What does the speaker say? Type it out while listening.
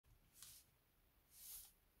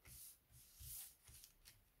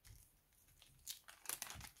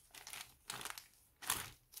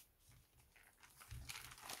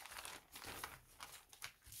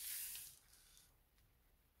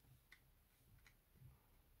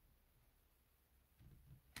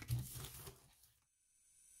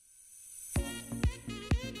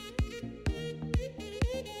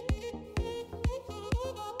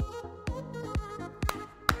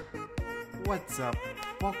What's up?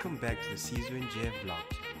 Welcome back to the SizweNje vlog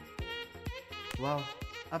channel. Well,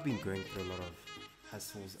 I've been going through a lot of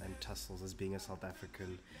hustles and tussles as being a South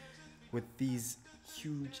African with these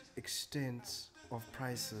huge extents of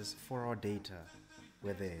prices for our data,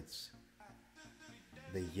 whether it's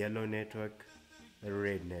the yellow network, the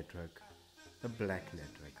red network, the black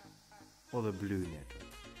network, or the blue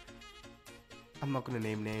network. I'm not going to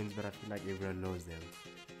name names, but I feel like everyone knows them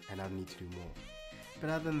and I need to do more. But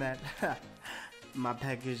other than that, my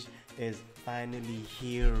package is finally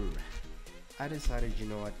here. I decided, you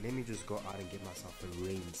know what, let me just go out and get myself a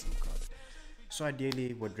Rain SIM card. So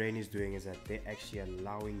ideally, what Rain is doing is that they're actually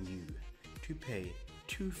allowing you to pay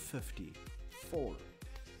 $250 for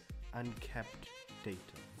uncapped data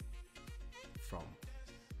from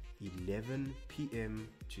 11 p.m.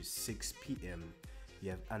 to 6 p.m. You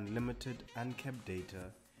have unlimited uncapped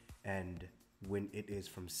data, and when it is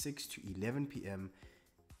from 6 to 11 p.m.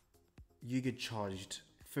 you get charged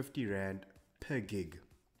 50 Rand per gig,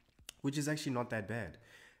 which is actually not that bad.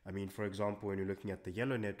 I mean, for example, when you're looking at the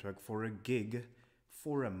yellow network, for a gig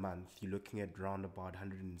for a month, you're looking at round about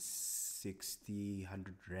 160,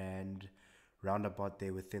 100 Rand, round about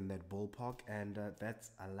there within that ballpark, and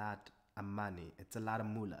that's a lot of money. It's a lot of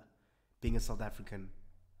moolah. Being a South African,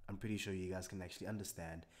 I'm pretty sure you guys can actually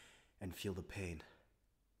understand and feel the pain.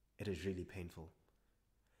 It is really painful.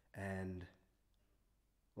 And,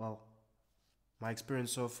 well, my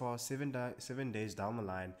experience so far, 7 days down the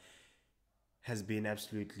line, has been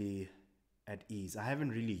absolutely at ease. I haven't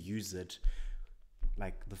really used it.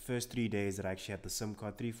 Like the first 3 days that I actually had the SIM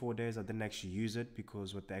card, 3-4 days, I didn't actually use it,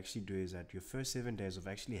 because what they actually do is that your first 7 days of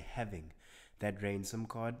actually having that Rain SIM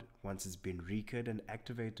card, once it's been recorded and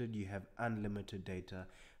activated, you have unlimited data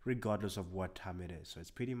regardless of what time it is. So it's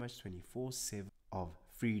pretty much 24/7 of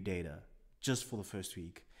free data just for the first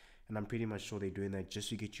week. And I'm pretty much sure they're doing that just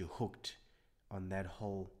to get you hooked on that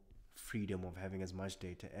whole freedom of having as much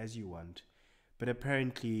data as you want. But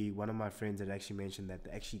apparently one of my friends had actually mentioned that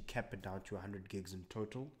they actually cap it down to 100 gigs in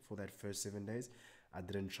total for that first 7 days. I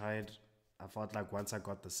didn't try it. I felt like once I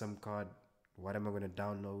got the SIM card, what am I going to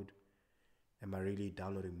download? Am I really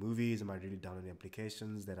downloading movies? Am I really downloading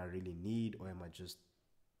applications that I really need? Or am I just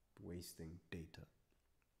wasting data?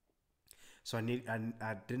 So I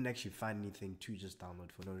didn't actually find anything to just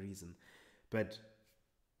download for no reason. But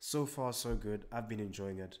so far so good. I've been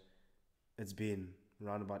enjoying it. It's been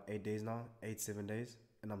around about 8 days now, 7 days,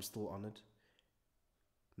 and I'm still on it.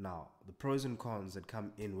 Now, the pros and cons that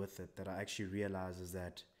come in with it that I actually realize is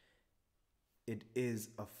that it is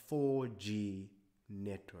a 4G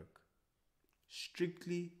network.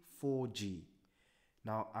 Strictly 4G.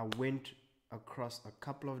 Now, I went across a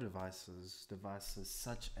couple of devices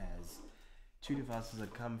such as 2 devices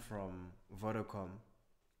that come from Vodacom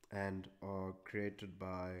and are created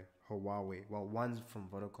by Huawei. Well, one's from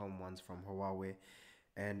Vodacom, one's from Huawei.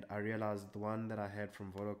 And I realized the one that I had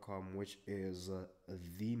from Vodacom, which is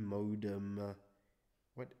the modem.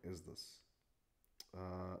 What is this?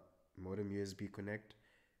 Modem USB connect,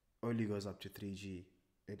 only goes up to 3G.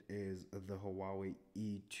 It is the Huawei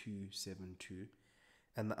E272.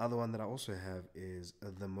 And the other one that I also have is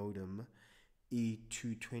the modem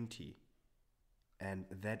E220. And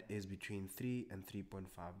that is between 3 and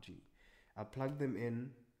 3.5G. I plugged them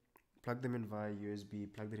in via USB,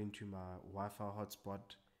 plugged it into my Wi-Fi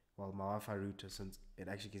hotspot, well, my Wi-Fi router, since it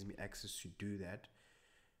actually gives me access to do that,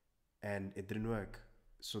 and it didn't work.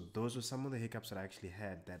 So those were some of the hiccups that I actually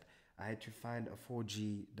had, that I had to find a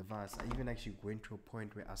 4G device. I even actually went to a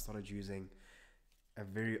point where I started using a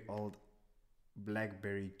very old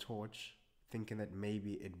BlackBerry torch, thinking that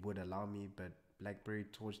maybe it would allow me, but BlackBerry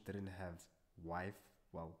torch didn't have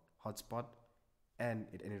hotspot, and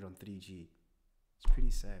it ended on 3G. It's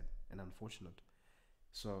pretty sad and unfortunate.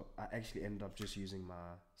 So I actually ended up just using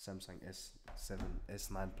my Samsung S7,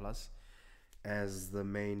 S9 Plus as the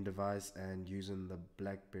main device, and using the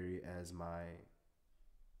BlackBerry as my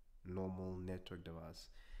normal network device.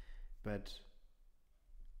 But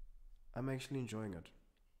I'm actually enjoying it,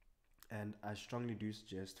 and I strongly do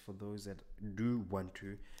suggest for those that do want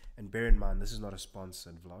to, and bear in mind, this is not a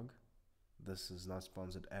sponsored vlog. This is not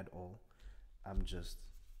sponsored at all. I'm just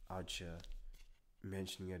out here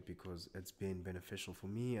mentioning it because it's been beneficial for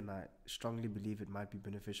me, and I strongly believe it might be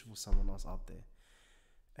beneficial for someone else out there.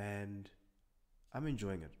 And I'm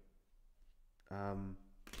enjoying it.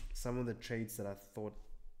 Some of the traits that I thought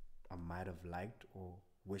I might have liked or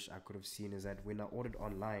wish I could have seen is that when I ordered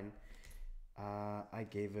online, I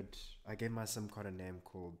gave my SIM card a name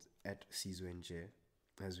called @SizweNje.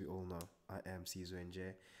 As we all know, I am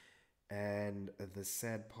SizweNje. And the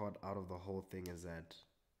sad part out of the whole thing is that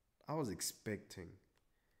I was expecting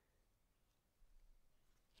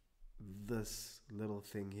this little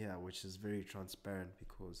thing here, which is very transparent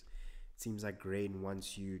because it seems like Rain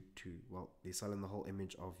wants you to, well, they're selling the whole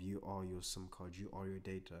image of you are your SIM card, you are your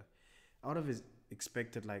data. I would have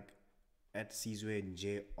expected like at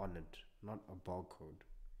SizweNje on it, not a barcode.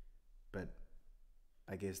 But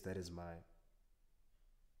I guess that's not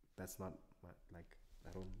my, like,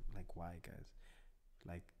 I don't like why, guys.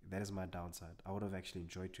 Like, that is my downside. I would have actually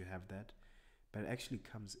enjoyed to have that. But it actually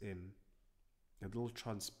comes in a little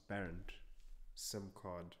transparent SIM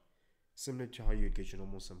card, similar to how you'd get your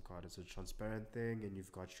normal SIM card. It's a transparent thing, and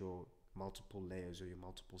you've got your multiple layers or your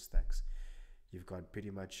multiple stacks. You've got pretty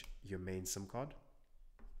much your main SIM card,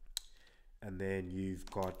 and then you've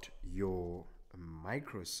got your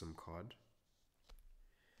micro SIM card,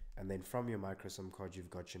 and then from your micro SIM card you've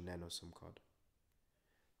got your nano SIM card.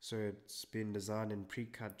 So it's been designed and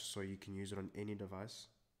pre-cut so you can use it on any device,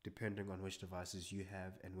 depending on which devices you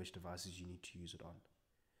have and which devices you need to use it on.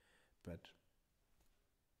 But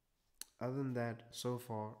other than that, so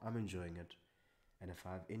far I'm enjoying it, and if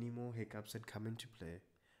I have any more hiccups that come into play,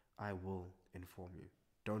 I will inform you.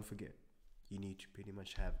 Don't forget, you need to pretty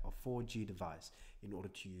much have a 4G device in order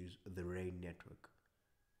to use the Rain network.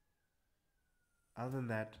 Other than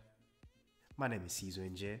that, my name is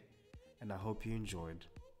SizweNje, and I hope you enjoyed,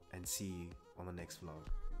 and see you on the next vlog.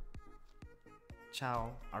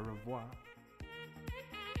 Ciao, au revoir.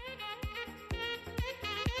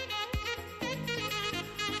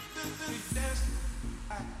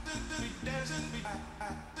 We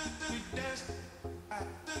dance.